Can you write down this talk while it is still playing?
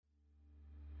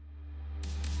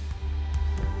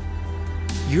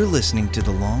You're listening to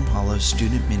the Long Hollow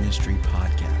Student Ministry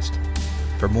Podcast.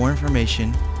 For more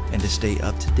information and to stay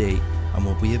up to date on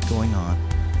what we have going on,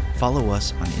 follow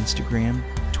us on Instagram,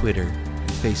 Twitter, and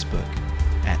Facebook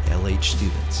at LH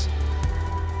Students.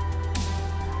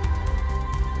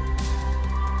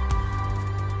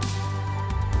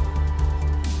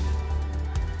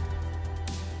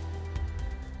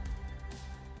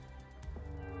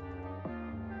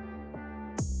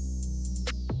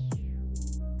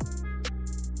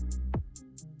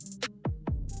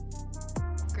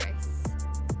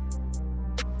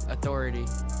 Authority.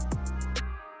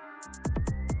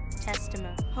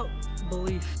 Testimony. Hope.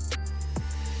 Belief.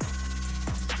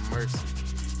 Mercy.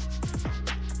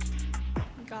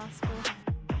 Gospel.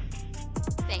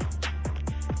 Faith.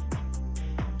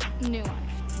 New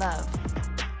life. Love.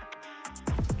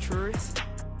 Truth.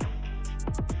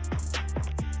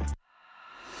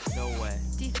 No way.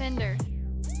 Defender.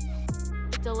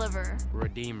 Deliverer.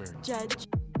 Redeemer. Judge.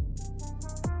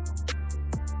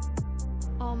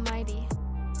 Almighty.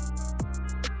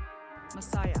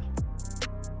 Messiah.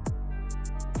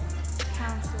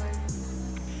 Counselor.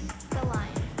 The Lion.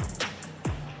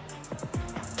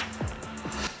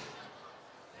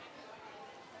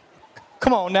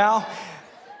 Come on now.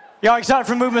 Y'all excited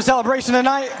for Movement Celebration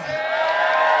tonight?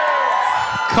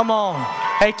 Come on.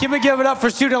 Hey, can we give it up for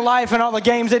Student Life and all the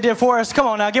games they did for us? Come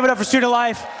on now, give it up for Student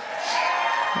Life.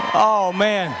 Oh,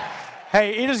 man.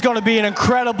 Hey, it is going to be an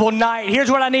incredible night. Here's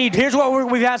what I need. Here's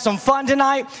what we've had some fun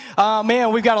tonight.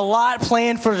 Man, we've got a lot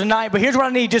planned for tonight. But here's what I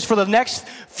need just for the next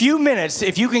few minutes.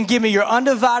 If you can give me your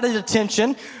undivided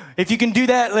attention. If you can do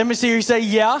that, let me see you say,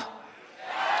 yeah.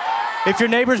 If your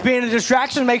neighbor's being a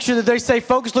distraction, make sure that they say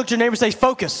focus. Look at your neighbor and say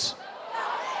focus.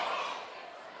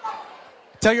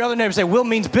 Tell your other neighbor, say, Will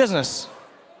means business.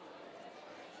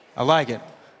 I like it.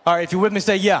 All right, if you're with me,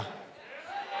 say, yeah.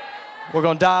 We're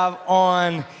going to dive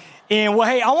on in. Well,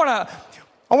 hey, I want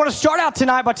to start out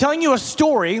tonight by telling you a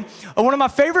story, one of my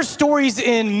favorite stories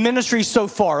in ministry so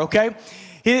far, okay?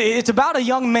 It's about a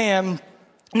young man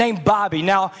named Bobby.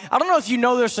 Now, I don't know if you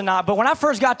know this or not, but when I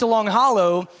first got to Long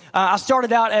Hollow, I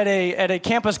started out at a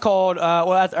campus called,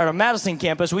 at our Madison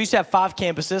campus. We used to have 5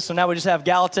 campuses, so now we just have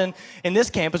Gallatin in this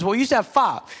campus, but we used to have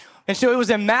 5. And so it was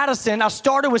in Madison. I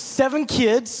started with 7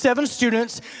 kids, 7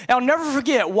 students. And I'll never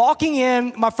forget walking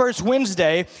in my first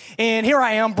Wednesday, and here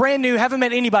I am, brand new, haven't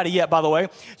met anybody yet, by the way.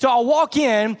 So I'll walk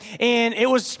in, and it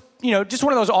was, just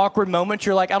one of those awkward moments.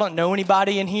 You're like, I don't know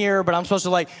anybody in here, but I'm supposed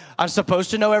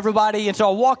to know everybody. And so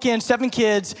I walk in, 7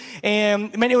 kids,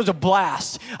 and man, it was a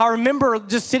blast. I remember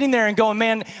just sitting there and going,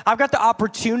 man, I've got the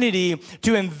opportunity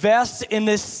to invest in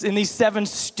these 7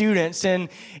 students. And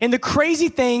the crazy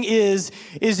thing is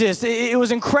this, it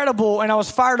was incredible, and I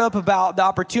was fired up about the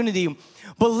opportunity.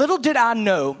 But little did I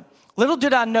know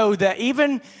that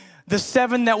even the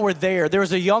 7 that were there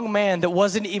was a young man that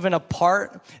wasn't even a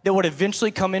part that would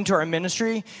eventually come into our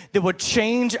ministry that would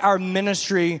change our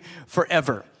ministry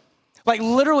forever. Like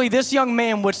literally this young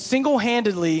man would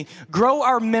single-handedly grow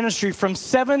our ministry from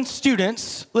 7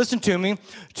 students, listen to me,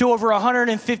 to over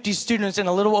 150 students in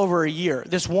a little over a year.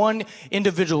 This one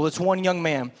individual, this one young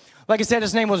man. Like I said,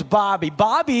 his name was Bobby.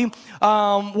 Bobby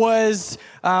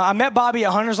I met Bobby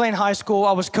at Hunters Lane High School.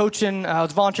 I was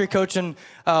volunteer coaching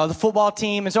the football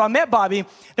team. And so I met Bobby.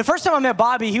 The first time I met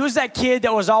Bobby, he was that kid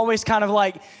that was always kind of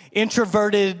like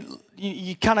introverted.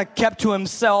 He kind of kept to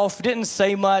himself, didn't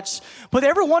say much. But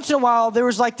every once in a while, there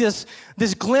was like this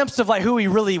glimpse of like who he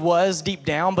really was deep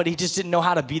down, but he just didn't know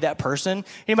how to be that person.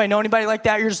 Anybody know anybody like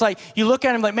that? You're just like, you look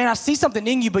at him like, man, I see something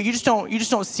in you, but you just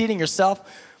don't see it in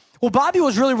yourself. Well, Bobby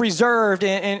was really reserved,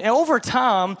 and over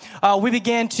time, we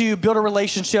began to build a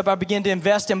relationship. I began to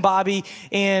invest in Bobby,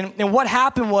 and what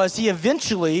happened was he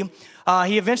eventually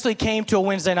came to a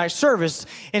Wednesday night service.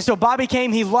 And so Bobby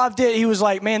came, he loved it. He was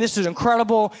like, man, this is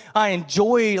incredible. I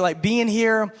enjoy like being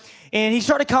here. And he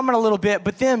started coming a little bit,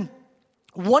 but then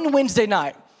one Wednesday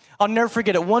night, I'll never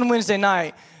forget it, one Wednesday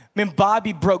night, man,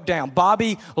 Bobby broke down.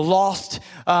 Bobby lost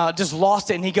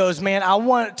it, and he goes, man, I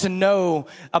want to know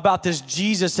about this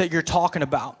Jesus that you're talking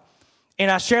about. And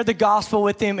I shared the gospel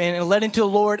with him and led him to the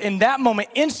Lord. In that moment,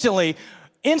 instantly,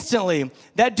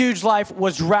 that dude's life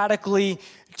was radically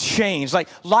changed. Like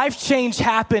life change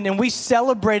happened, and we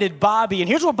celebrated Bobby. And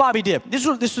here's what Bobby did. This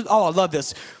was I love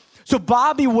this. So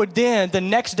Bobby would then, the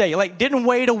next day, like didn't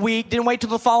wait a week, didn't wait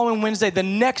till the following Wednesday. The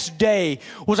next day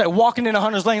was like walking into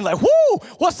Hunter's Lane like, whoo,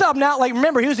 what's up now? Like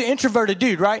remember, he was an introverted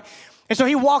dude, right? And so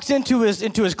he walks into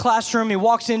his classroom, he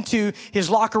walks into his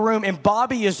locker room, and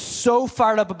Bobby is so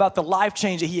fired up about the life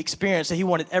change that he experienced that he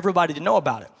wanted everybody to know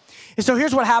about it. And so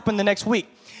here's what happened the next week.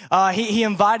 He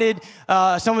invited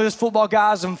some of his football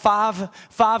guys, and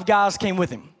five guys came with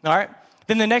him, all right?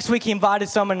 Then the next week he invited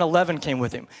some, and 11 came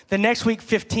with him. The next week,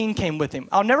 15 came with him.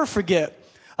 I'll never forget,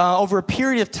 over a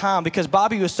period of time, because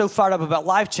Bobby was so fired up about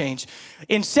life change.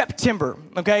 In September,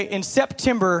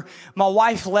 my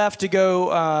wife left to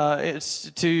go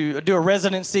to do a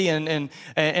residency in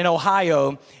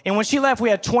Ohio. And when she left, we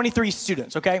had 23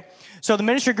 students, okay? So the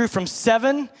ministry grew from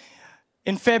 7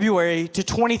 in February to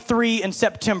 23 in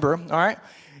September, all right?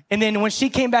 And then when she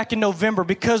came back in November,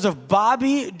 because of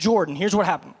Bobby Jordan, here's what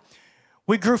happened.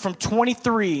 We grew from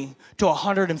 23 to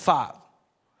 105.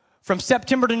 From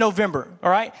September to November,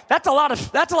 all right? That's a lot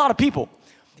of people.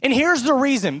 And here's the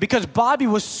reason, because Bobby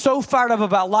was so fired up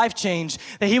about life change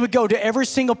that he would go to every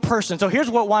single person. So here's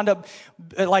what wound up,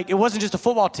 like, it wasn't just a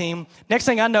football team. Next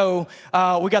thing I know,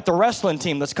 we got the wrestling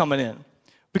team that's coming in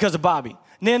because of Bobby.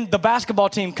 And then the basketball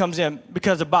team comes in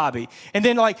because of Bobby. And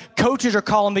then, like, coaches are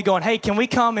calling me going, hey, can we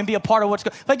come and be a part of what's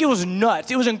going on? Like, it was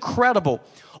nuts. It was incredible.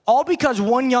 All because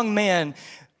one young man,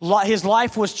 his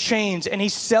life was changed, and he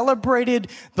celebrated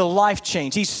the life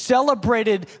change. He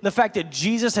celebrated the fact that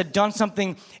Jesus had done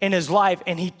something in his life,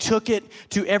 and he took it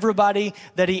to everybody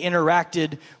that he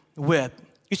interacted with.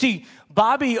 You see,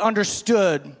 Bobby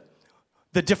understood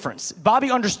the difference. Bobby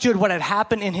understood what had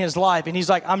happened in his life, and he's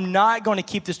like, I'm not going to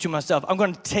keep this to myself. I'm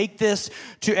going to take this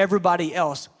to everybody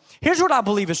else. Here's what I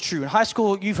believe is true. In high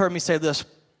school, you've heard me say this.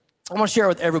 I'm going to share it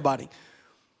with everybody.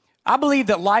 I believe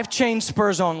that life change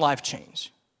spurs on life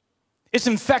change. It's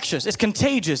infectious. It's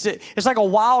contagious. It's like a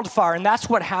wildfire, and that's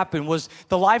what happened. Was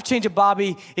the life change that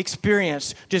Bobby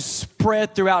experienced just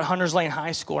spread throughout Hunters Lane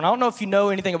High School. And I don't know if you know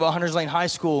anything about Hunters Lane High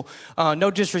School.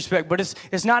 No disrespect, but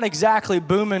it's not exactly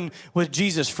booming with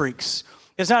Jesus freaks.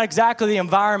 It's not exactly the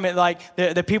environment like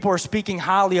that people are speaking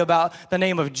highly about the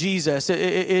name of Jesus.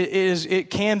 It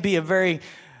can be a very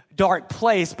dark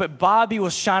place, but Bobby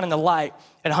was shining the light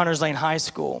at Hunters Lane High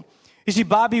School. You see,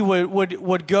 Bobby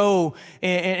would go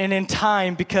in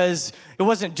time, because it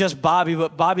wasn't just Bobby,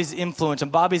 but Bobby's influence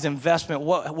and Bobby's investment.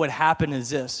 What would happen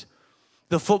is this.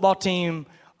 The football team,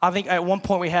 I think at one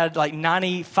point we had like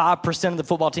 95% of the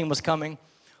football team was coming,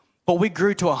 but we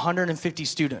grew to 150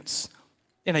 students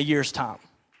in a year's time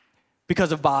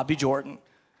because of Bobby Jordan.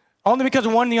 Only because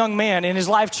of one young man and his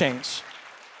life changed.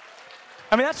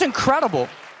 I mean, that's incredible.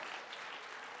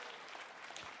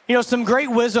 You know, some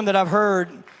great wisdom that I've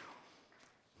heard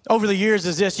over the years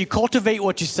is this: you cultivate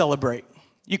what you celebrate.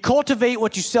 You cultivate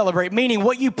what you celebrate, meaning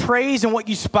what you praise and what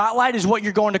you spotlight is what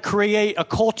you're going to create a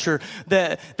culture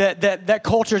that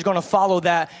culture is going to follow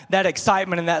that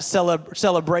excitement and that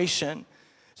celebration.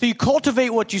 So you cultivate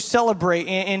what you celebrate,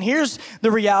 and here's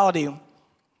the reality.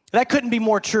 That couldn't be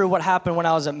more true of what happened when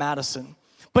I was at Madison.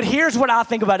 But here's what I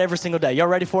think about every single day. Y'all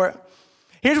ready for it?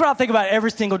 Here's what I think about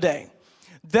every single day.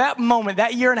 That moment,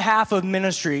 that year and a half of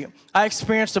ministry, I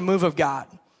experienced a move of God.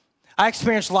 I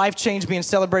experienced life change being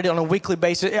celebrated on a weekly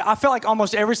basis. I felt like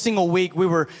almost every single week we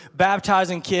were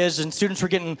baptizing kids and students were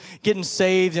getting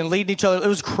saved and leading each other. It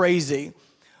was crazy.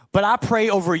 But I pray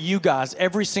over you guys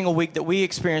every single week that we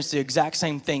experience the exact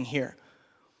same thing here.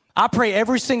 I pray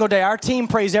every single day, our team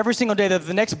prays every single day that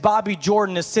the next Bobby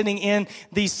Jordan is sitting in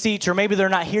these seats, or maybe they're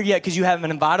not here yet because you haven't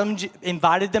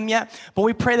invited them yet, but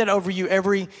we pray that over you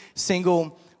every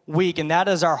single week, and that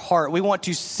is our heart. We want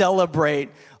to celebrate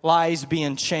lives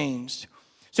being changed.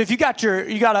 So if you got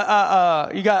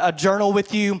a journal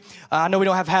with you, I know we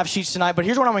don't have half sheets tonight, but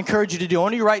here's what I'm going to encourage you to do. I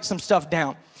want you to write some stuff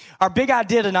down. Our big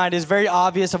idea tonight is very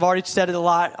obvious. I've already said it a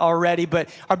lot already, but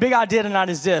our big idea tonight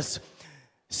is this: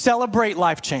 celebrate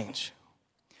life change.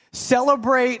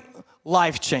 Celebrate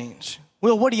life change.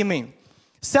 Will, what do you mean?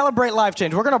 Celebrate life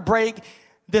change. We're going to break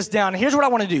this down. Here's what I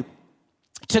want to do.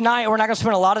 Tonight, we're not going to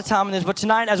spend a lot of time on this, but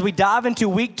tonight, as we dive into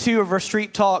week 2 of our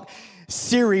Street Talk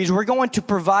series, we're going to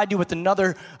provide you with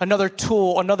another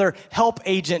tool, another help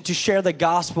agent to share the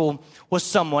gospel with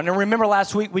someone. And remember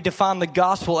last week, we defined the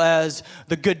gospel as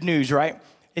the good news, right?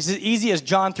 It's as easy as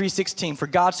John 3:16. For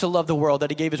God so loved the world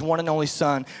that he gave his one and only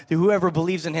son, that whoever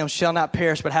believes in him shall not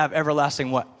perish but have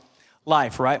everlasting what?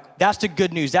 Life, right? That's the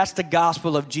good news. That's the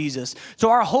gospel of Jesus. So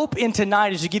our hope in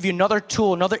tonight is to give you another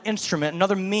tool, another instrument,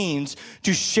 another means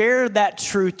to share that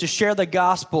truth, to share the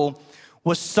gospel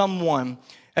with someone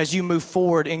as you move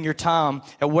forward in your time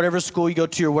at whatever school you go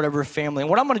to or whatever family. And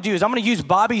what I'm going to do is I'm going to use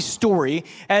Bobby's story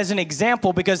as an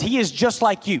example, because he is just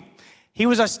like you. He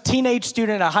was a teenage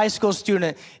student, a high school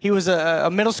student. He was a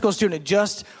middle school student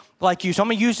just like you. So I'm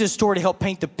going to use this story to help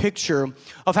paint the picture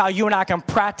of how you and I can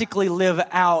practically live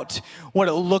out what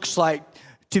it looks like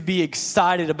to be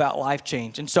excited about life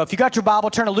change. And so if you got your Bible,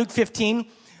 turn to Luke 15.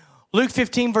 Luke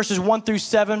 15, verses 1 through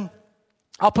 7.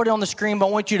 I'll put it on the screen, but I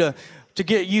want you to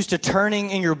get used to turning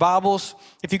in your Bibles.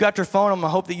 If you got your phone, I'm going to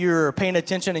hope that you're paying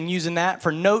attention and using that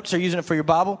for notes or using it for your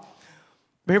Bible.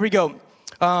 But here we go.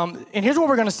 And here's what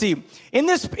we're going to see. In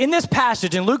this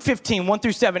passage, in Luke 15, 1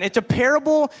 through 7, it's a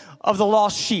parable of the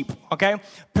lost sheep, okay?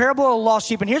 Parable of the lost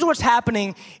sheep. And here's what's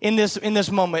happening in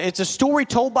this moment. It's a story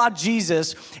told by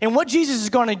Jesus. And what Jesus is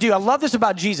going to do, I love this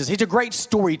about Jesus. He's a great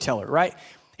storyteller, right?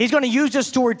 He's going to use this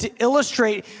story to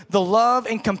illustrate the love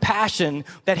and compassion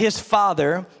that his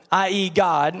Father, i.e.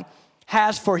 God,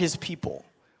 has for his people.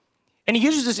 And he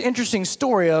uses this interesting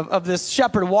story of this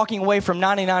shepherd walking away from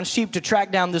 99 sheep to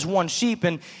track down this one sheep.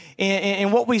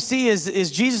 And what we see is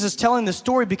Jesus is telling this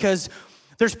story because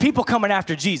there's people coming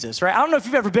after Jesus, right? I don't know if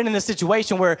you've ever been in this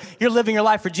situation where you're living your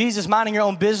life for Jesus, minding your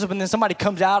own business, and then somebody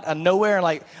comes out of nowhere and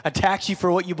like attacks you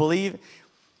for what you believe.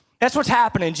 That's what's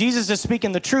happening. Jesus is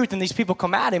speaking the truth, and these people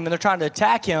come at him, and they're trying to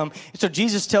attack him. And so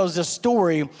Jesus tells this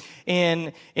story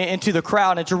into the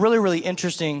crowd. And it's a really, really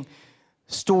interesting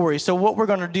story. So what we're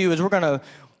going to do is we're going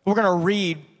to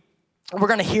read, we're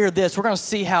going to hear this. We're going to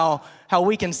see how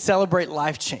we can celebrate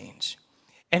life change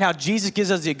and how Jesus gives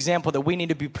us the example that we need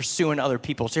to be pursuing other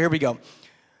people. So here we go.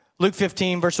 Luke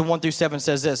 15, verses 1 through 7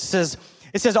 says this.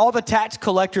 It says, all the tax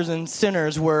collectors and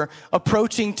sinners were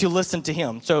approaching to listen to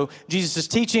him. So Jesus is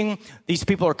teaching. These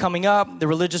people are coming up. The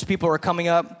religious people are coming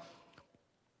up.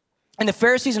 And the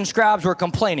Pharisees and scribes were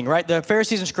complaining, right? The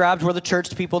Pharisees and scribes were the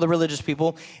church people, the religious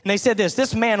people. And they said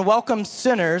this man welcomes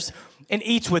sinners and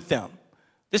eats with them.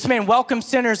 This man welcomes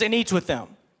sinners and eats with them.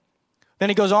 Then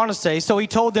he goes on to say, so he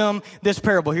told them this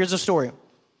parable. Here's the story.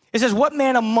 It says, what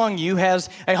man among you has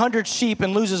 100 sheep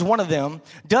and loses one of them,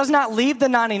 does not leave the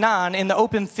 99 in the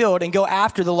open field and go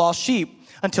after the lost sheep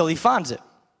until he finds it?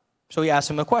 So he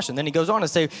asks him a question. Then he goes on to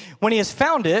say, when he has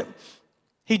found it,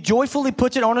 he joyfully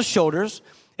puts it on his shoulders.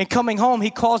 And coming home,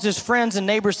 he calls his friends and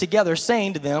neighbors together,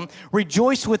 saying to them,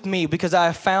 rejoice with me because I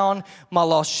have found my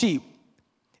lost sheep.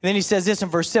 And then he says this in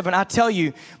verse 7, I tell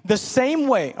you, the same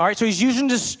way, all right, so he's using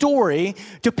this story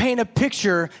to paint a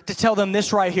picture to tell them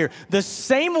this right here. In the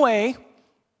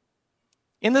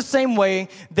same way,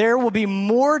 there will be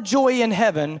more joy in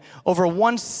heaven over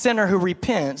one sinner who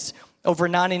repents over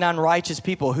 99 righteous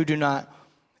people who do not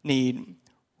need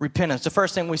repentance. The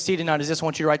first thing we see tonight is this. I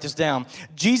want you to write this down.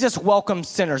 Jesus welcomes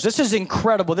sinners. This is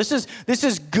incredible. This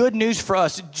is good news for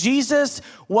us. Jesus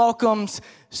welcomes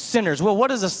sinners. Well, what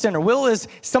is a sinner? Will is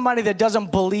somebody that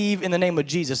doesn't believe in the name of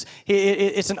Jesus.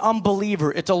 It's an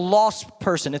unbeliever. It's a lost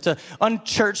person. It's an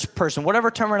unchurched person. Whatever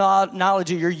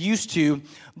terminology you're used to,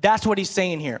 that's what he's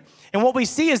saying here. And what we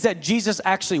see is that Jesus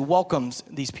actually welcomes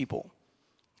these people.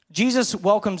 Jesus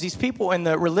welcomes these people, and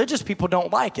the religious people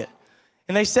don't like it.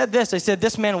 And they said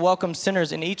this man welcomes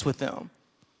sinners and eats with them.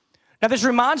 Now, this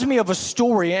reminds me of a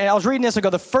story, and I was reading this ago.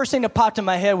 The first thing that popped in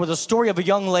my head was a story of a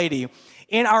young lady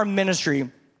in our ministry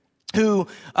who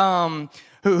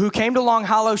came to Long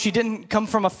Hollow. She didn't come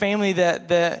from a family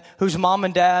whose mom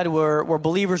and dad were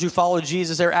believers who followed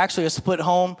Jesus. They were actually a split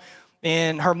home,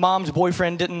 and her mom's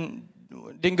boyfriend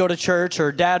didn't go to church.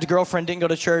 Her dad's girlfriend didn't go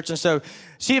to church, and so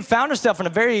she had found herself in a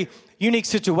very unique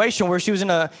situation where she was in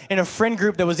a friend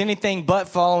group that was anything but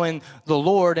following the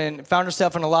Lord, and found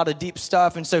herself in a lot of deep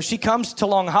stuff. And so she comes to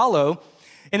Long Hollow,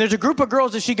 and there's a group of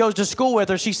girls that she goes to school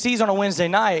with or she sees on a Wednesday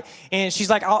night, and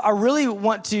she's like, I really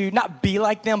want to not be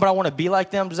like them, but I want to be like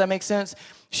them. Does that make sense?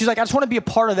 She's like, I just want to be a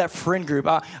part of that friend group.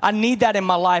 I need that in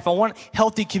my life. I want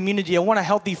healthy community. I want a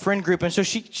healthy friend group. And so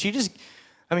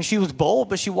she was bold,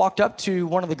 but she walked up to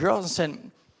one of the girls and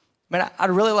said, man, I'd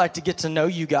really like to get to know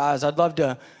you guys. I'd love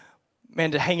to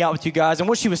hang out with you guys. And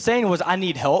what she was saying was, I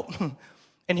need help.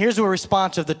 And here's the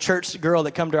response of the church girl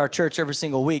that come to our church every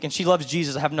single week. And she loves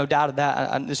Jesus. I have no doubt of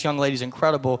that. This young lady's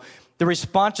incredible. The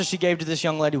response that she gave to this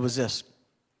young lady was this: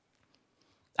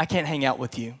 I can't hang out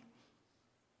with you.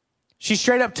 She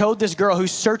straight up told this girl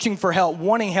who's searching for help,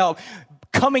 wanting help,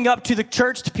 coming up to the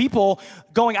church to people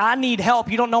going, I need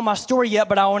help. You don't know my story yet,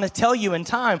 but I want to tell you in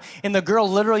time. And the girl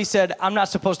literally said, I'm not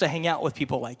supposed to hang out with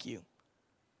people like you.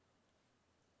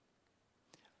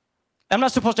 I'm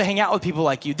not supposed to hang out with people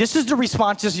like you. This is the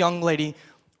response this young lady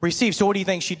received. So what do you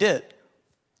think she did?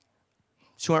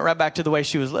 She went right back to the way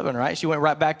she was living, right? She went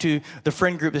right back to the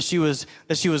friend group that she was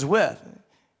with.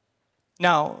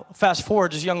 Now, fast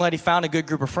forward, this young lady found a good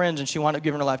group of friends, and she wound up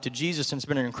giving her life to Jesus, and it's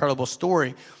been an incredible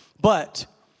story. But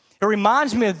It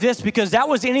reminds me of this because that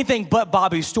was anything but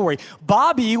Bobby's story.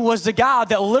 Bobby was the guy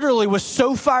that literally was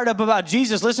so fired up about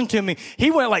Jesus. Listen to me.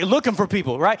 He went like looking for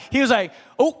people, right? He was like,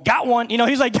 oh, got one. You know,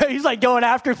 he's like going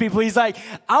after people. He's like,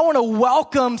 I want to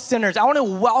welcome sinners. I want to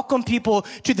welcome people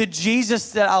to the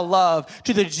Jesus that I love,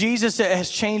 to the Jesus that has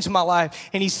changed my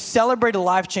life. And he celebrated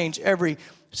life change every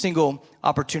single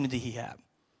opportunity he had.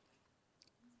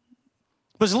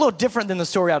 But it's a little different than the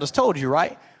story I just told you,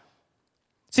 right?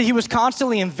 See, he was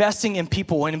constantly investing in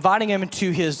people and inviting them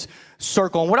into his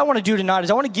circle. And what I want to do tonight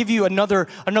is I want to give you another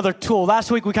tool.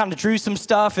 Last week we kind of drew some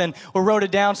stuff and we wrote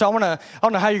it down. So I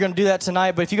don't know how you're going to do that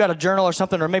tonight, but if you got a journal or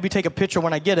something, or maybe take a picture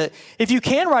when I get it, if you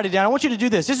can write it down, I want you to do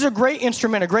this. This is a great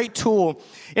instrument, a great tool.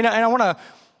 And I want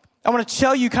to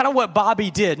tell you kind of what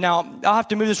Bobby did. Now, I'll have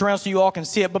to move this around so you all can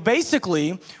see it. But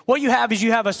basically, what you have is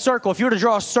you have a circle. If you were to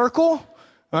draw a circle,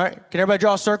 all right, can everybody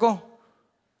draw a circle?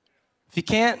 If you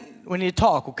can't, we need to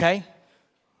talk, okay?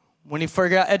 We need to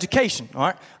figure out education, all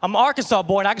right? I'm an Arkansas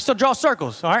boy, and I can still draw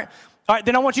circles, all right? All right,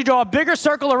 then I want you to draw a bigger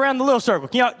circle around the little circle.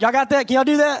 Y'all got that? Can y'all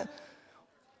do that?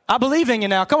 I believe in you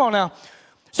now. Come on now.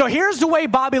 So here's the way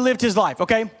Bobby lived his life,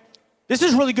 okay? This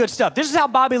is really good stuff. This is how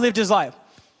Bobby lived his life.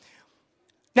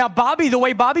 Now, the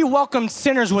way Bobby welcomed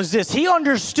sinners was this. He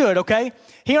understood, okay?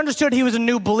 He understood he was a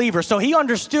new believer. So he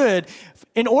understood,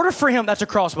 in order for him, that's a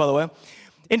cross, by the way.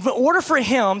 In order for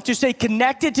him to stay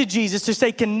connected to Jesus, to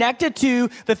stay connected to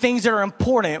the things that are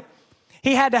important,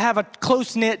 he had to have a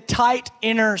close-knit, tight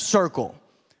inner circle.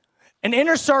 An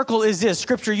inner circle is this.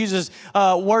 Scripture uses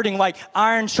wording like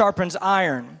iron sharpens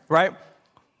iron, right?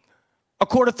 A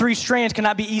cord of 3 strands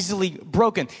cannot be easily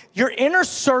broken. Your inner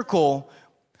circle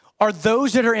are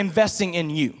those that are investing in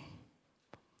you.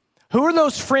 Who are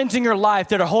those friends in your life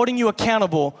that are holding you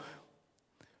accountable?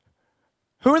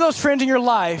 Who are those friends in your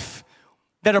life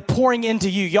that are pouring into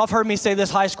you? Y'all have heard me say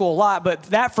this high school a lot, but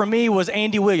that for me was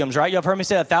Andy Williams, right? Y'all have heard me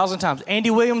say that 1,000 times.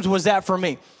 Andy Williams was that for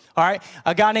me, all right?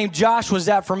 A guy named Josh was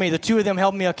that for me. The two of them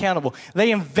held me accountable. They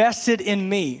invested in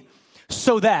me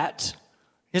so that,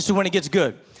 this is when it gets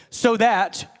good, so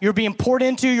that you're being poured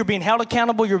into, you're being held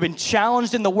accountable, you're being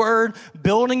challenged in the word,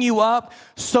 building you up,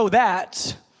 so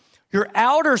that your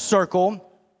outer circle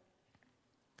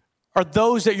are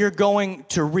those that you're going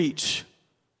to reach.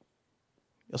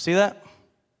 You'll see that?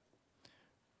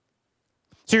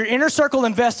 So your inner circle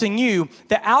invests in you.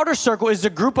 The outer circle is a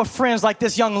group of friends like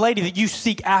this young lady that you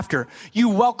seek after. You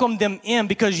welcome them in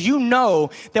because you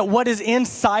know that what is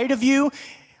inside of you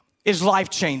is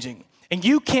life-changing. And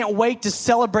you can't wait to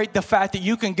celebrate the fact that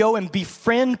you can go and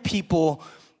befriend people.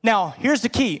 Now, here's the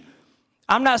key.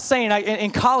 I'm not saying,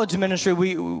 in college ministry,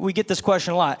 we get this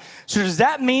question a lot. So does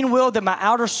that mean, Will, that my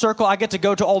outer circle, I get to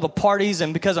go to all the parties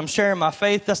and because I'm sharing my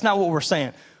faith? That's not what we're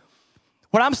saying.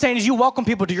 What I'm saying is you welcome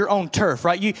people to your own turf,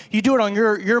 right? You do it on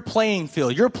your playing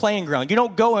field, your playing ground. You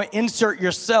don't go and insert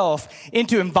yourself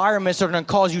into environments that are going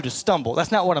to cause you to stumble.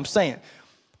 That's not what I'm saying.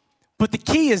 But the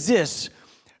key is this.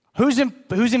 Who's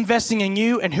investing in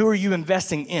you and who are you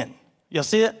investing in? You'll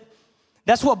see it?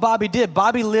 That's what Bobby did.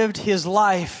 Bobby lived his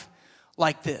life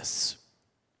like this.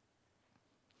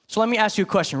 So let me ask you a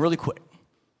question really quick.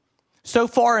 So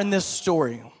far in this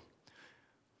story,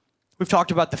 we've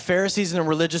talked about the Pharisees and the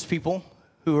religious people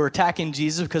who were attacking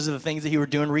Jesus because of the things that he was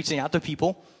doing, reaching out to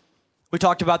people. We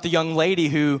talked about the young lady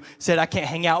who said, I can't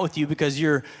hang out with you because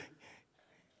you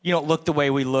don't look the way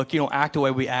we look, you don't act the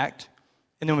way we act.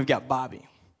 And then we've got Bobby.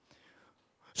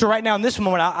 So right now in this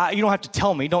moment, you don't have to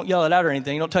tell me, don't yell it out or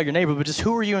anything, don't tell your neighbor, but just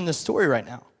who are you in this story right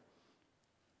now?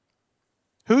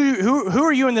 Who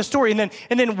are you in this story? And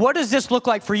then what does this look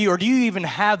like for you? Or do you even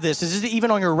have this? Is this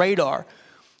even on your radar?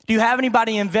 Do you have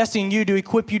anybody investing in you to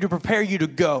equip you, to prepare you to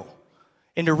go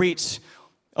and to reach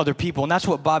other people? And that's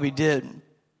what Bobby did.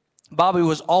 Bobby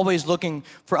was always looking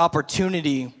for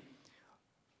opportunity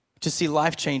to see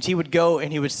life change. He would go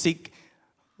and he would seek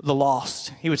the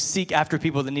lost. He would seek after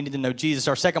people that needed to know Jesus.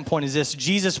 Our second point is this: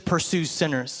 Jesus pursues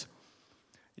sinners.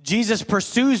 Jesus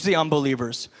pursues the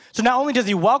unbelievers. So not only does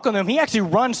he welcome them, he actually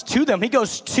runs to them. He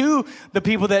goes to the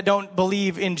people that don't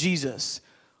believe in Jesus.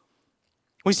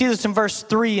 We see this in verse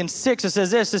 3 and 6. It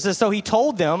says this. It says, so he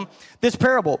told them this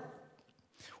parable.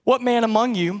 What man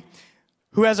among you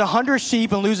who has 100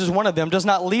 sheep and loses one of them does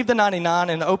not leave the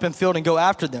 99 in the open field and go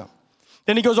after them?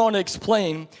 Then he goes on to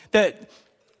explain that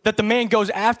the man goes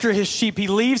after his sheep. He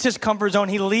leaves his comfort zone.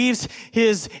 He leaves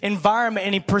his environment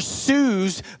and he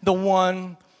pursues the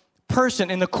one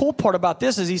person. And the cool part about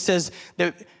this is he says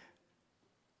that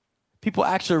people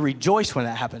actually rejoice when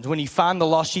that happens. When you find the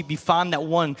lost sheep, you find that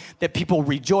one that people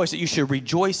rejoice, that you should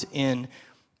rejoice in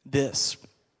this.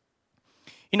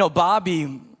 You know,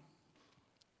 Bobby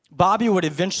would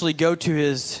eventually go to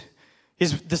his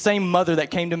is the same mother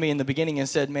that came to me in the beginning and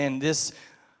said, man,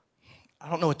 I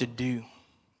don't know what to do.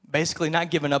 Basically not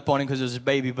giving up on him because it was his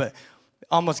baby, but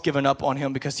almost giving up on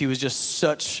him because he was just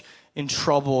such in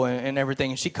trouble and everything.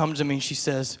 And she comes to me and she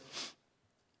says,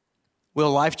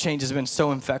 Will, life change has been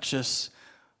so infectious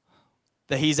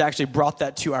that he's actually brought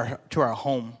that to our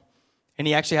home. And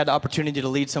he actually had the opportunity to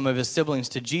lead some of his siblings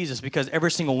to Jesus because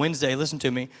every single Wednesday, listen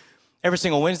to me, every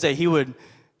single Wednesday he would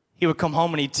come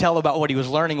home and he'd tell about what he was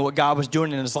learning, what God was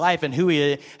doing in his life and who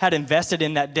he had invested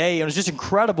in that day. It was just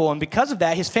incredible. And because of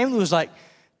that, his family was like,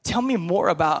 tell me more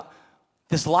about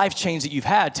this life change that you've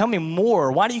had. Tell me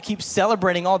more. Why do you keep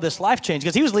celebrating all this life change?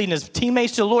 Because he was leading his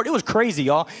teammates to the Lord. It was crazy,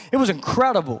 y'all. It was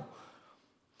incredible.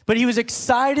 But he was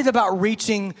excited about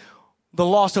reaching the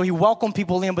lost. So he welcomed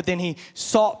people in, but then he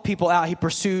sought people out. He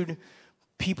pursued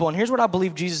people. And here's what I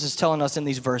believe Jesus is telling us in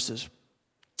these verses.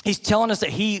 He's telling us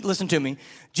that listen to me,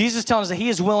 Jesus is telling us that he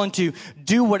is willing to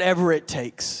do whatever it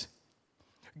takes.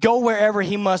 Go wherever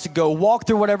he must go. Walk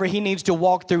through whatever he needs to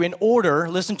walk through in order,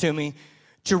 listen to me,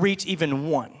 to reach even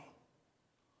one.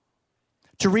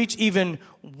 To reach even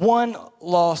one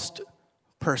lost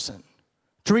person.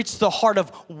 To reach the heart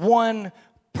of one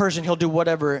person, he'll do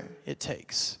whatever it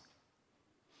takes.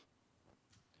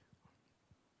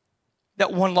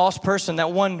 That one lost person,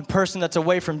 that one person that's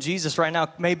away from Jesus right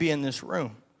now may be in this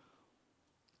room.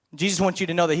 Jesus wants you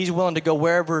to know that he's willing to go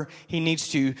wherever he needs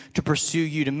to pursue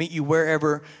you, to meet you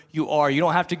wherever you are. You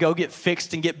don't have to go get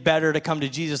fixed and get better to come to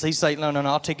Jesus. He's like, no,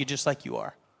 I'll take you just like you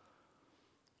are.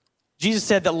 Jesus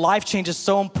said that life change is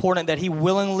so important that he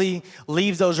willingly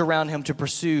leaves those around him to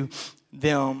pursue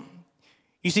them.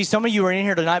 You see, some of you are in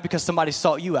here tonight because somebody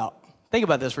sought you out. Think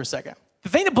about this for a second. The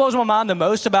thing that blows my mind the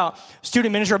most about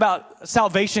student ministry, about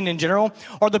salvation in general,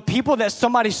 are the people that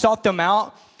somebody sought them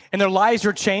out and their lives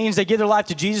are changed. They give their life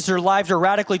to Jesus, their lives are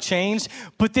radically changed,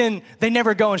 but then they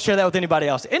never go and share that with anybody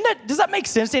else. Does that make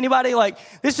sense to anybody? Like,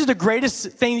 this is the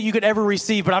greatest thing that you could ever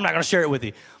receive, but I'm not going to share it with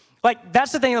you. Like,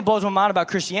 that's the thing that blows my mind about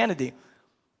Christianity.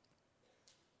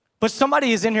 But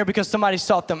somebody is in here because somebody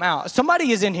sought them out.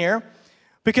 Somebody is in here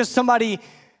because somebody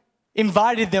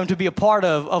invited them to be a part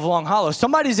of Long Hollow.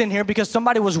 Somebody's in here because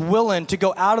somebody was willing to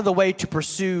go out of the way to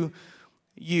pursue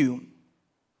you.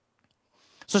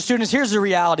 So students, here's the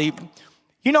reality.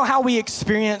 You know how we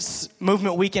experience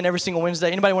Movement Weekend every single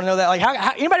Wednesday? Anybody want to know that? Like,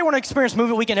 anybody want to experience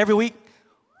Movement Weekend every week?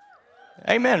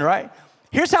 Amen, right?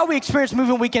 Here's how we experience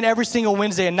Movement Weekend every single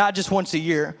Wednesday and not just once a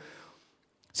year.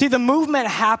 See, the movement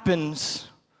happens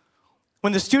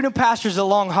when the student pastors at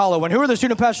Long Hollow, and who are the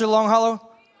student pastors at Long Hollow?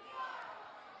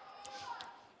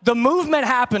 The movement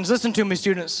happens, listen to me,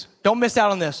 students. Don't miss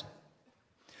out on this.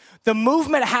 The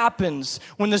movement happens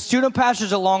when the student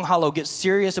pastors at Long Hollow get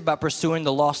serious about pursuing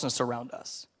the lostness around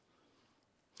us.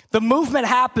 The movement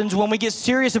happens when we get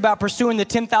serious about pursuing the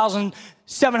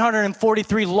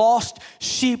 10,743 lost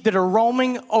sheep that are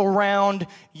roaming around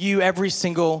you every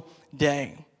single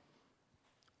day.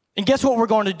 And guess what we're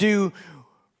going to do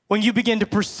when you begin to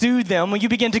pursue them, when you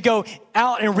begin to go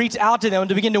out and reach out to them,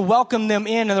 to begin to welcome them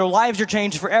in and their lives are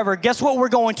changed forever? Guess what we're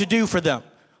going to do for them?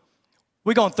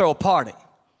 We're going to throw a party.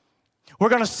 We're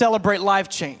going to celebrate life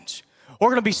change. We're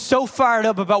going to be so fired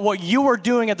up about what you are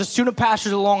doing at the student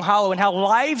pastors at Long Hollow and how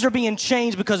lives are being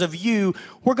changed because of you.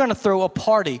 We're going to throw a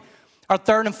party. Our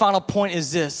third and final point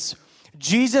is this: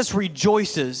 Jesus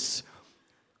rejoices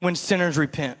when sinners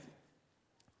repent.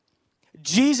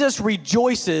 Jesus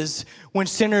rejoices when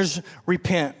sinners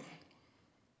repent.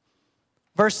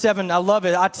 Verse 7, I love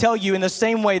it. I tell you, in the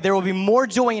same way, there will be more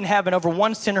joy in heaven over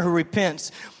one sinner who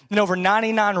repents than over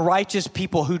 99 righteous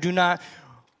people who do not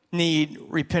need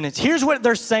repentance. Here's what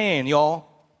they're saying, y'all.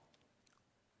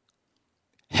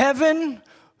 Heaven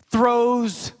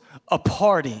throws a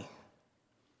party.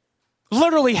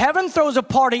 Literally, heaven throws a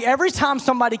party every time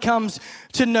somebody comes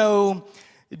to know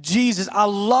Jesus. I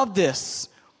love this.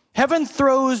 Heaven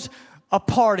throws a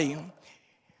party.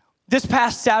 This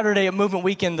past Saturday at Movement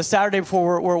Weekend, the Saturday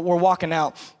before we're walking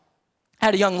out, I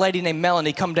had a young lady named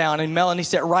Melanie come down, and Melanie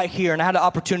sat right here, and I had an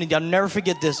opportunity. I'll never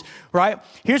forget this, right?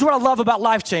 Here's what I love about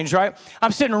life change, right?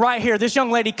 I'm sitting right here. This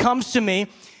young lady comes to me,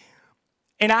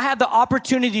 and I had the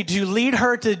opportunity to lead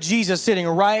her to Jesus sitting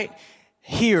right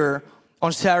here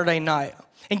on Saturday night.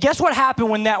 And guess what happened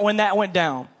when that went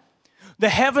down? The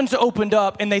heavens opened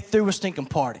up, and they threw a stinking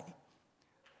party.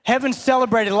 Heaven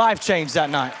celebrated life change that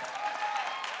night.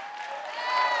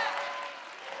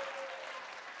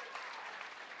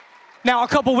 Now, a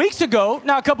couple weeks ago,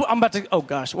 oh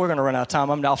gosh, we're gonna run out of time.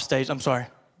 I'm off stage, I'm sorry.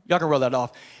 Y'all can roll that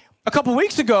off. A couple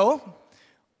weeks ago,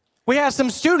 we had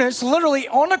some students literally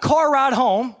on the car ride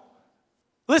home,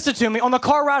 listen to me, on the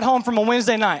car ride home from a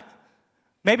Wednesday night.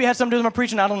 Maybe it had something to do with my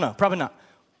preaching. I don't know. Probably not.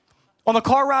 On the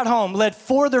car ride home, led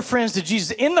 4 of their friends to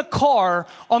Jesus in the car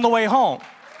on the way home.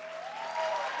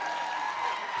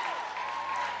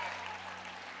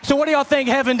 So what do y'all think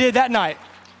heaven did that night?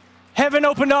 Heaven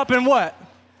opened up and what?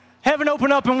 Heaven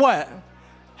opened up and what?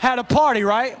 Had a party,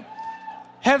 right?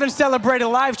 Heaven celebrated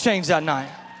life change that night.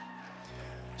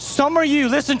 Some of you,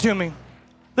 listen to me.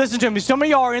 Some of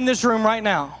y'all are in this room right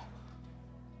now.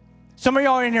 Some of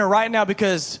y'all are in here right now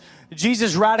because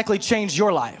Jesus radically changed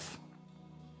your life.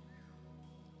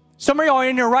 Some of y'all are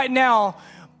in here right now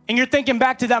and you're thinking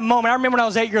back to that moment. I remember when I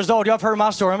was 8 years old. Y'all have heard my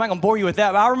story. I'm not going to bore you with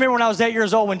that. But I remember when I was 8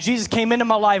 years old when Jesus came into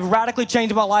my life, radically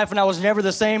changed my life, and I was never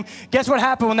the same. Guess what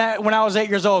happened when I was 8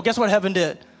 years old? Guess what heaven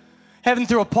did? Heaven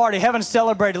threw a party. Heaven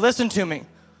celebrated. Listen to me.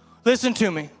 Let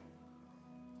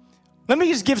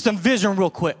me just give some vision real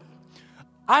quick.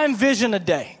 I envision a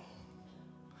day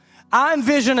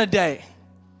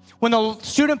when the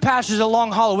student pastors at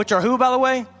Long Hollow, which are who, by the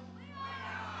way?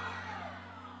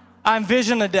 I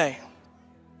envision a day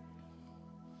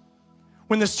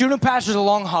when the student pastors at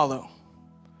Long Hollow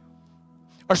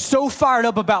are so fired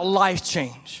up about life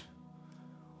change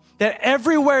that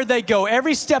everywhere they go,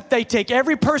 every step they take,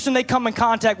 every person they come in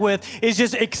contact with is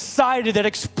just excited, that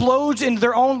explodes into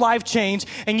their own life change,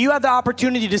 and you have the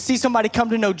opportunity to see somebody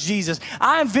come to know Jesus.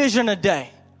 I envision a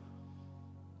day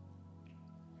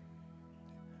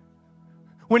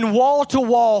when wall to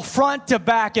wall, front to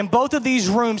back, in both of these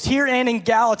rooms here and in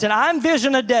Gallatin, I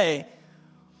envision a day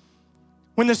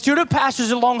when the student pastors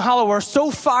at Long Hollow are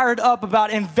so fired up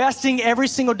about investing every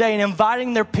single day and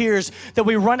inviting their peers that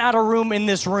we run out of room in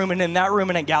this room and in that room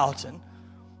and in Gallatin.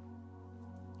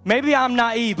 Maybe I'm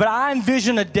naive, but I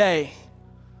envision a day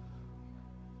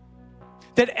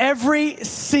that every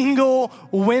single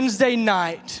Wednesday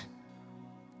night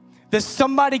that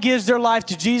somebody gives their life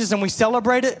to Jesus and we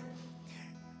celebrate it,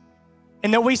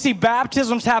 and that we see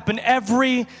baptisms happen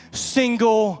every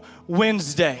single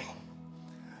Wednesday.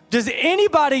 Does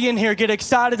anybody in here get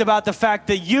excited about the fact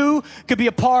that you could be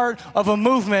a part of a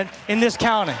movement in this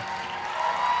county?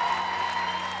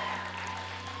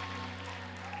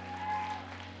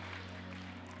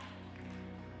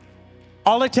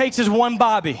 All it takes is one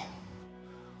Bobby.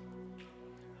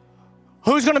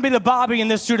 Who's going to be the Bobby in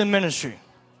this student ministry?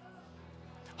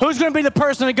 Who's going to be the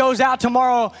person that goes out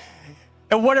tomorrow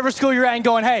at whatever school you're at and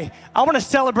going, hey, I want to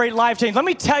celebrate life change. Let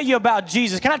me tell you about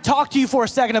Jesus. Can I talk to you for a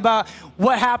second about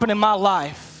what happened in my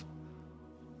life?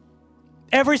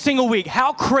 Every single week,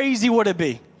 how crazy would it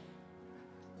be?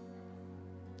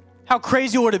 How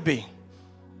crazy would it be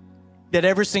that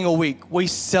every single week we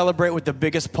celebrate with the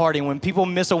biggest party, and when people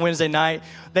miss a Wednesday night,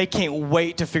 they can't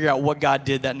wait to figure out what God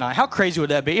did that night? How crazy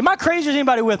would that be? Am I crazy or is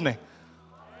anybody with me?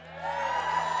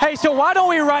 Hey, so why don't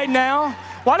we right now,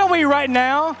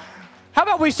 how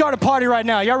about we start a party right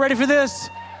now? Y'all ready for this?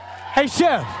 Hey,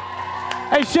 Chef,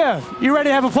 you ready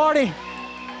to have a party?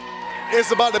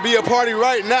 It's about to be a party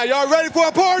right now. Y'all ready for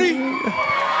a party?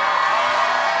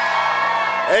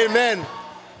 Amen.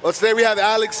 Well, today we have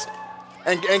Alex,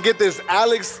 and get this,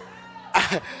 Alex,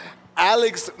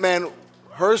 man,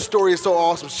 her story is so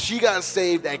awesome. She got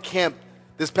saved at camp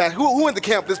this past, who went to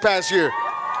camp this past year?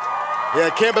 Yeah,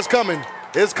 camp is coming.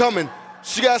 It's coming.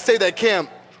 She got saved at camp.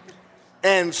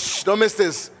 And don't miss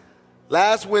this.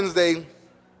 Last Wednesday,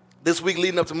 this week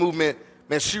leading up to movement,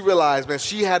 man, she realized, man,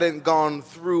 she hadn't gone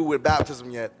through with baptism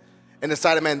yet. And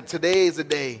decided, man, today is the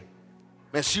day.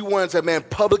 Man, she wanted to, man,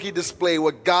 publicly display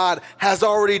what God has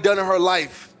already done in her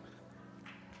life.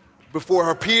 Before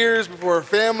her peers, before her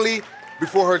family,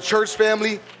 before her church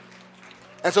family.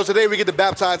 And so today we get to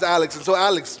baptize Alex. And so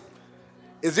Alex,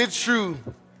 is it true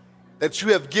that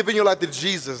you have given your life to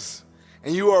Jesus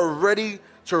and you are ready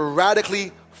to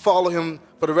radically follow him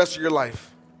for the rest of your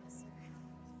life?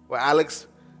 Well, Alex,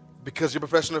 because you're a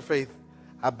profession of faith,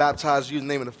 I baptize you in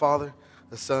the name of the Father,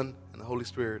 the Son, and the Holy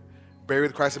Spirit. Buried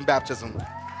with Christ in baptism.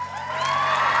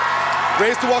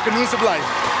 Raised to walk in newness of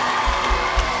life.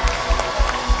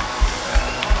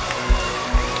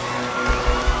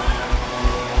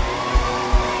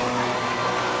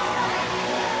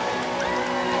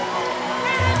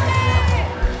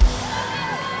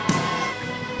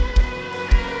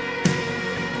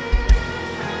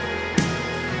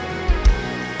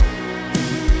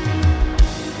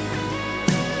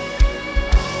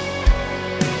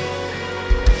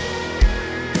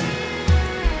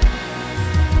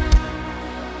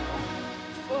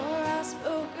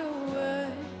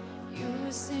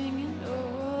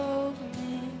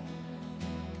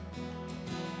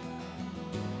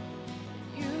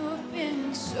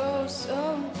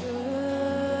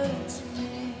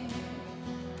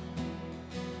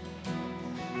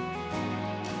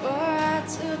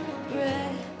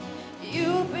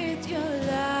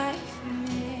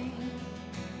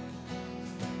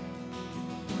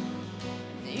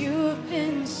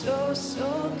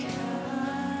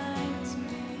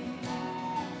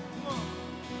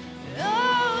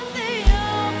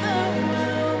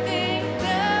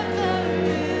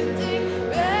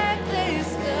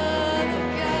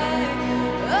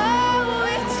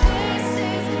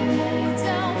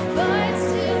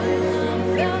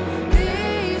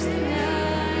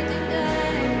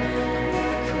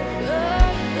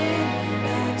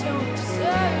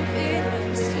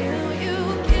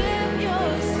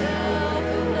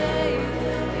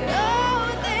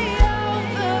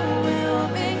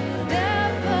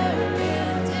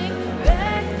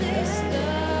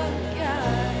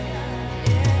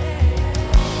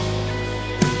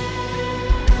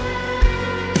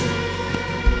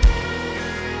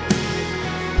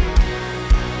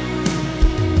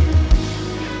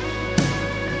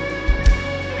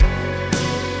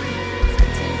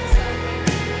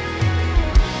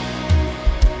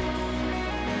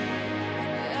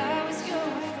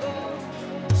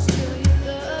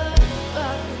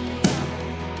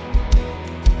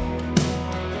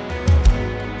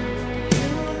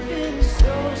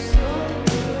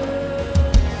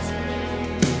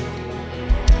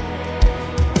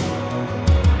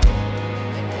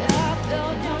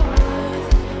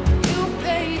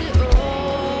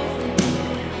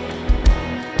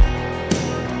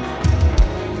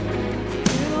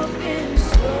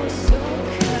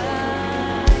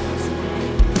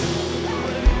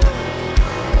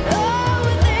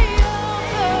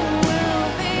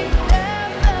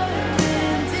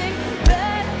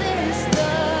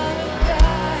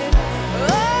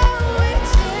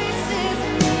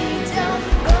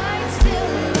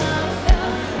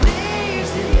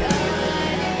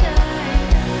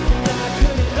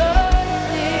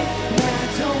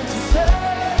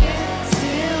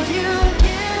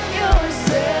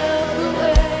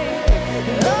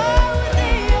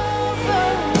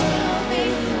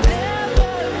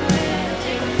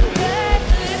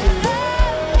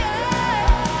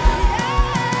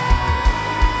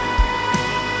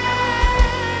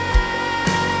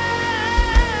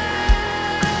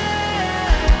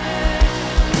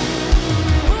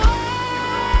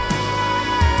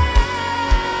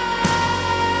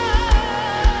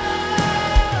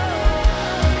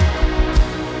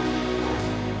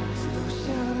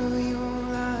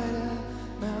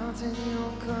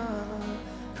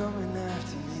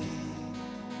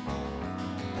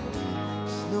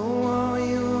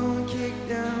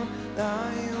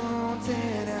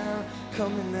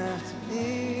 coming after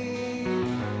me.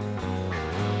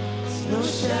 There's no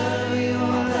shadow you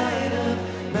won't light up,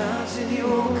 mountain you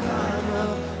won't climb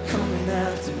up, coming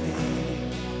after me.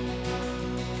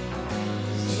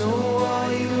 There's no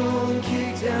wall you won't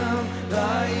kick down,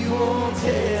 lie you won't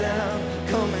tear down,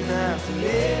 coming after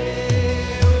me.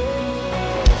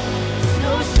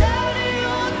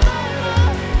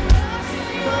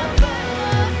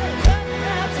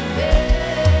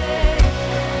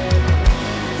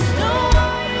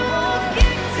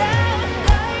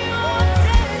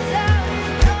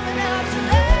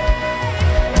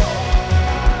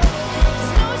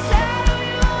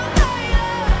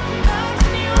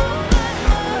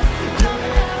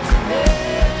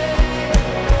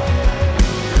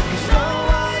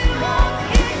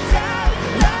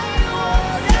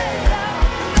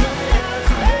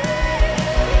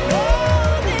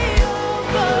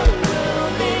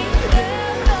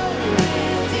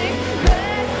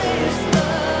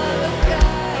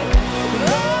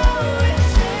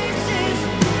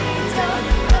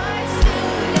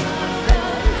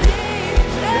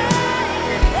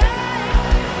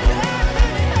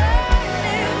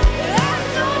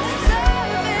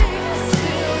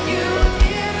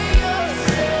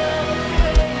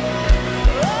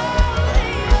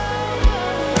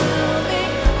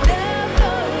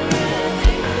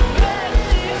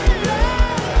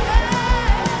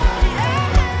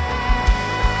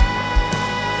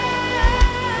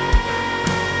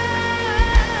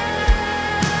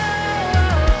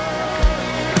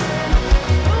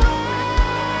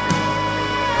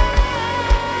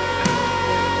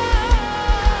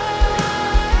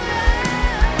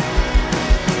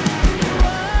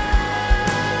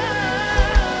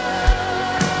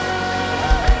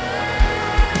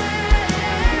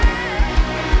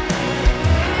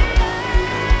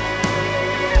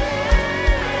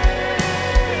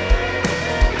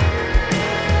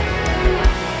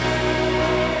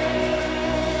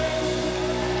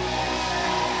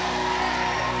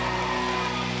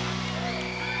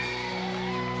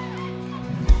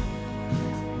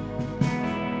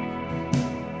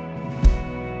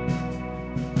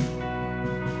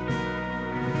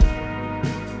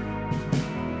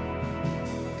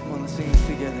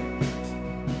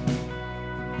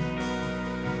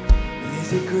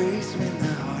 There's a grace when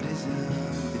the heart is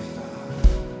undefiled.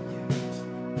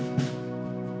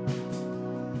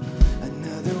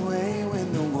 Another way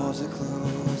when the walls are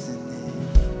closing in.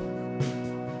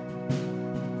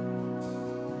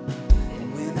 And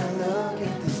when I look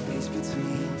at the space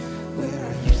between where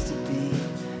I used to be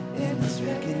and this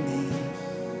reckoning,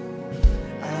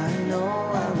 I know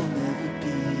I will never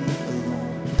be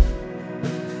alone.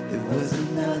 There was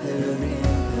another in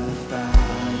the fire.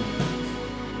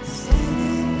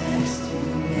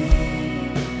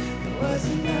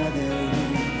 Another in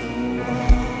the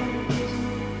waters,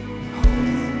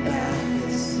 holding back the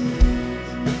seas.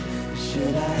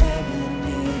 Should I ever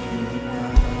need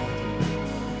reminder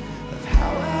of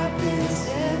how I've been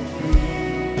set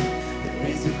free? There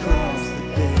is a cross that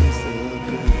bears the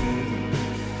burden,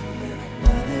 where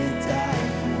another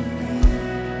died for me.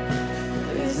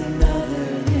 There is another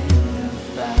in the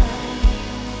fire.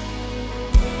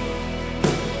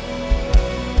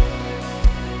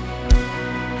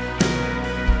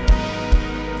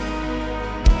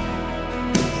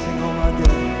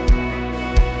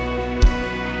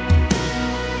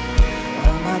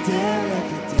 Dead like a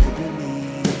dead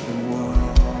beneath the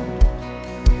walls.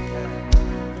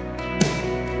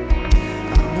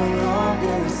 I'm no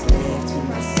longer a slave to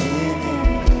my sin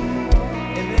anymore.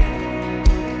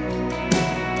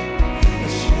 Or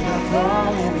should I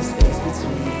fall in the space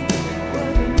between what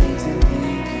remains of me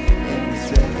and this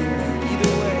reckoning?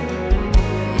 Either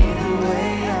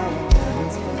way, I will never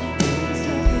tell things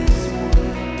of this world.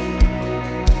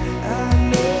 I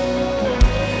know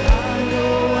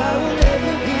I will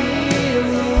never be.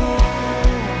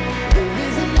 There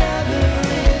is another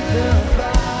in the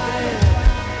fire,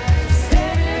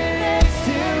 standing next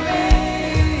to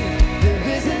me.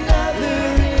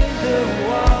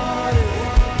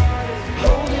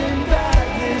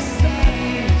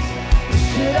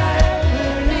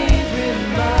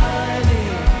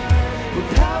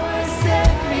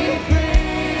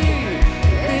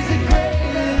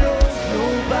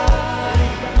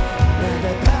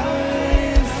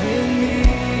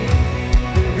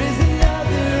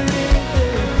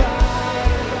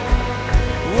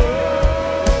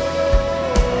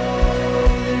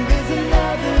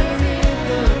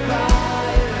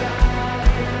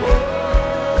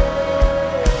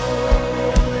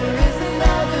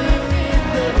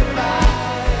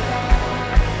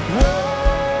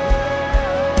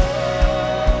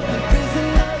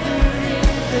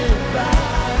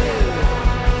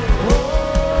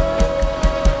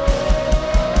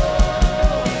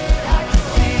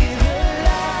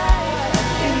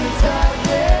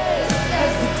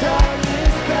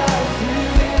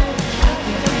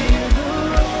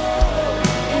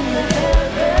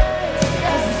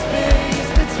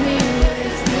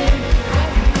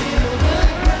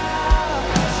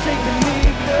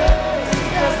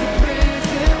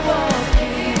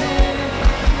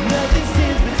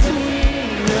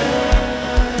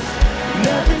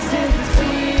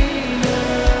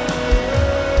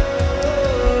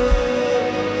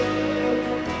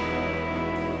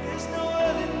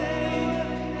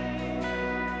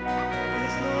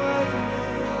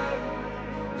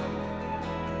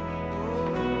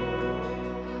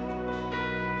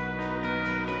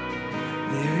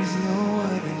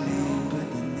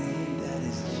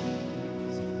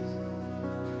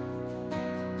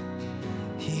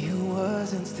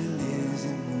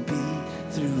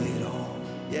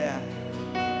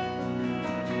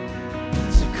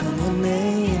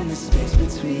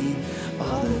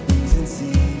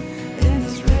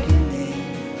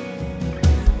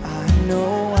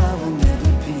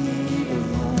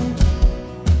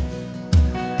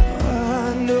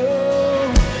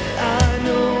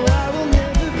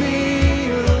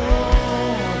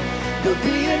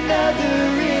 be another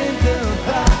in the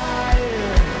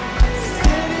fire.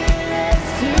 Sitting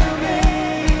next to me,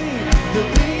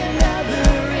 there'll be another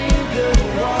in the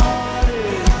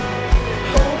waters,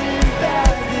 holding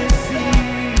back the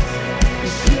seas.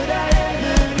 Should I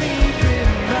ever leave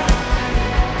behind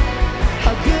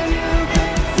how good you've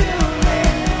been to me?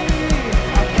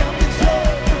 I count the joy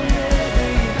from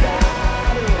every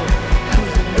battle,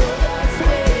 'cause I know that's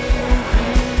where you'll be.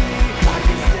 I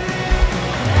can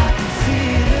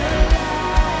see the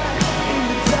light in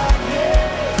the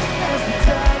darkness as the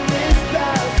darkness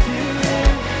bows to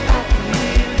Him. I can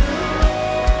hear the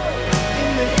roar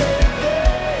in the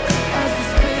heavens as the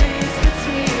space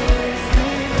between us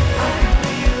three. I can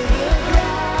feel the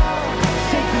ground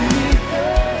shake beneath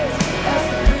us as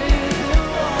the prison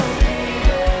walls lean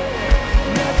in.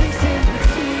 Nothing stands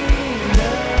between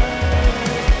us.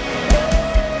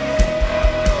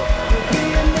 There'll be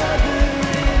another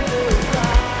in the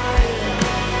fire,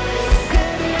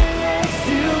 standing next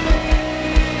to me.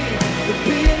 There'll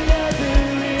be another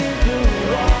in the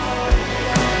water,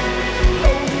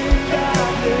 holding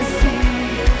back the sea.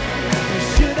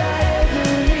 Should I ever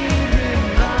leave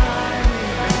behind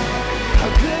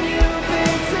how good you've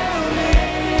been to me?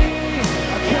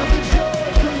 I count the joy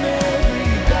from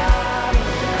every battle,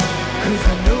 'cause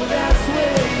I know that's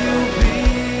where you'll be.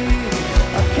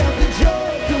 I count the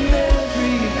joy from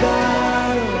every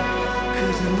battle,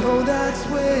 'cause I know that's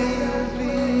where you'll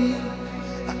be.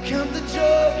 I count the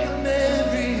joy from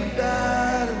every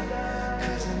battle,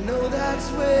 'cause I know that's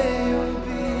where you'll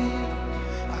be.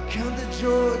 I count the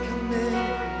joy from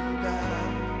every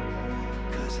battle,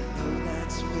 'cause I know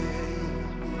that's where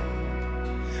you'll be.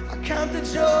 I count the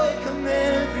joy from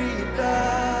every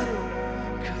battle,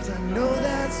 'cause I know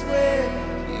that's where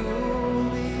you'll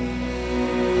be.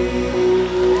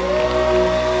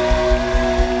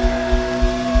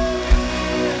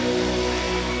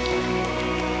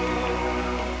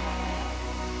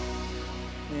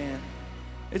 Man,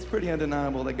 it's pretty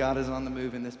undeniable that God is on the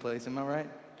move in this place, am I right?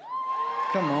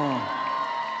 Come on.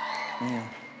 Man.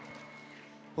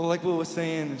 Well, like Will was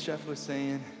saying and Chef was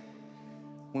saying,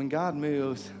 when God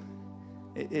moves,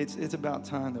 it's about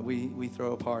time that we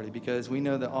throw a party, because we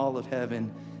know that all of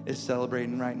heaven is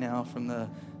celebrating right now, from the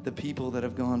people that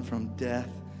have gone from death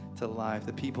to life,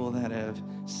 the people that have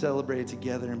celebrated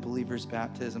together in believers'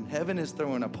 baptism. Heaven is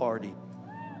throwing a party.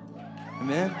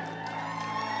 Amen?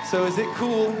 So is it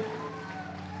cool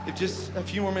if just a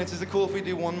few more minutes, is it cool if we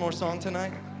do one more song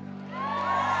tonight?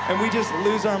 And we just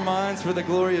lose our minds for the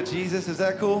glory of Jesus? Is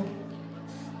that cool?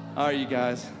 All right, you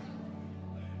guys.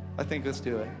 I think let's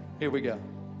do it. Here we go.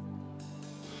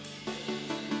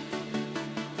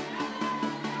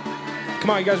 Come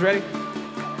on, you guys ready?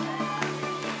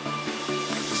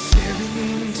 Staring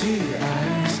into your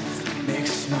eyes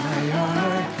makes my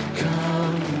heart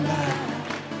come alive.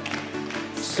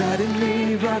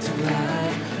 Suddenly brought to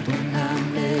life when I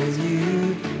met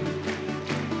you.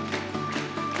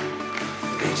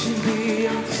 Reaching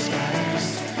beyond the skies,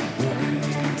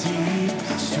 burning deep,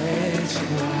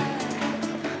 stretching wide.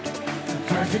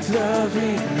 Perfect love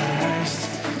realized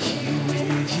here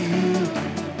with you.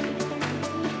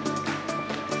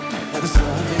 Now this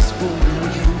love is for real,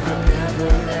 you will never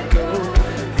let go,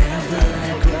 never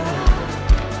let go.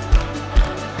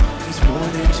 It's more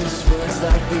than just words,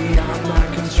 like beyond my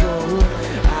control,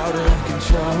 out of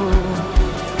control.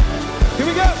 Here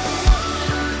we go.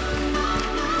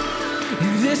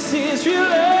 This is real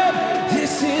love,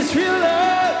 this is real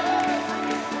love.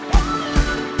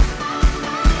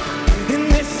 And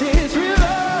this is real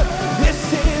love,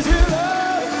 this is real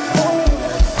love.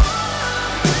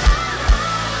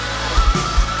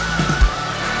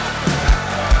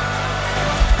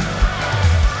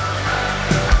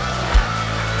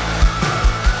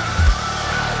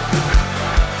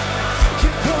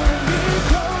 You're pulling me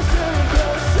closer and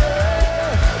closer.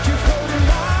 You're holding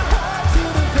my heart to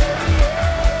the very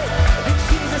end. And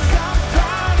Jesus, I'm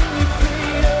finding you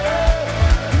freedom.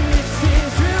 And this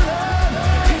is real love,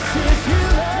 this is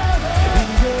real love. In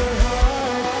your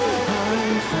heart,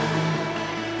 I'm found.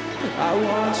 I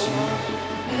want you,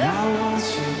 I want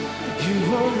you. You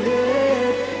won't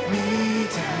let me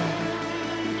down.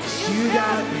 'Cause you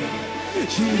got me,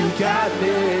 you got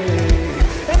me.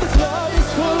 And this love is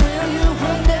for real, you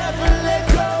will never let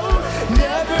go,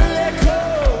 never let go.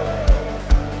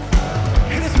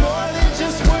 And it's more than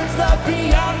just words, love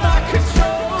beyond my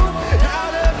control,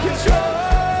 out of control.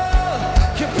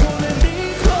 You're pulling me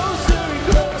closer and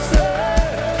closer.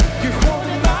 You're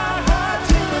holding my heart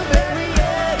to the very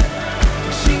end.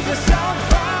 Jesus, I'm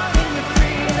finding the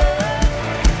freedom.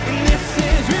 And this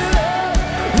is real love,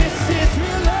 this is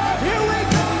real love. Here we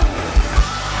go.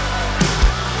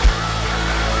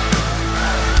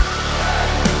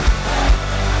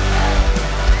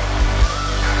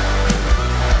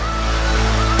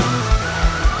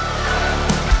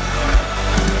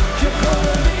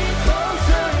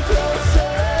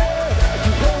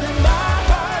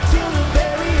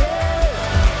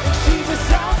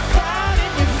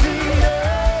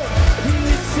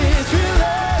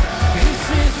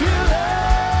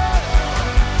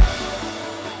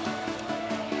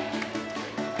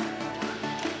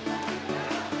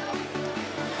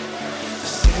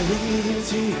 Smiling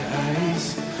into your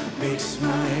eyes makes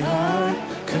my heart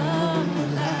come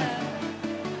alive.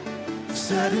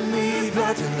 Suddenly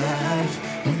brought to life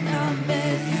when I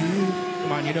met you.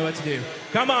 Come on, you know what to do.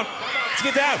 Come on, let's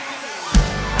get down.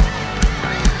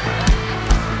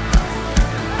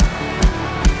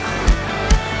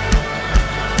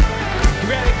 You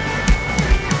ready?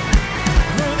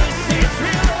 Oh, this is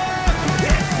real love.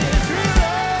 This is real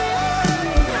love.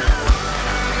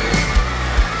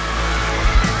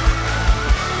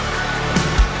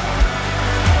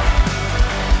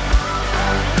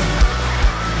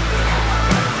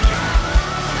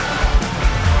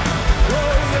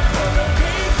 Oh, you're pulling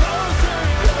me closer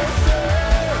and closer,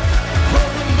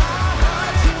 pulling my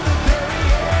heart to the very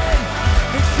end.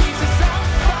 And Jesus, I'm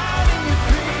finding your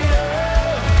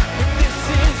freedom. And this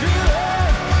is real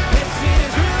love. This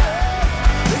is real love.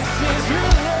 This is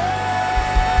real love.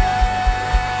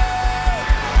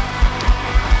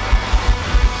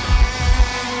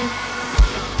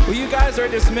 Well, you guys are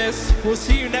dismissed. We'll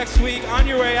see you next week on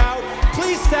your way out.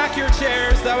 Please stack your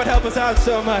chairs. That would help us out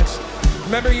so much.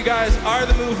 Remember, you guys are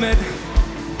the movement.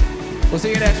 We'll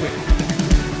see you next week.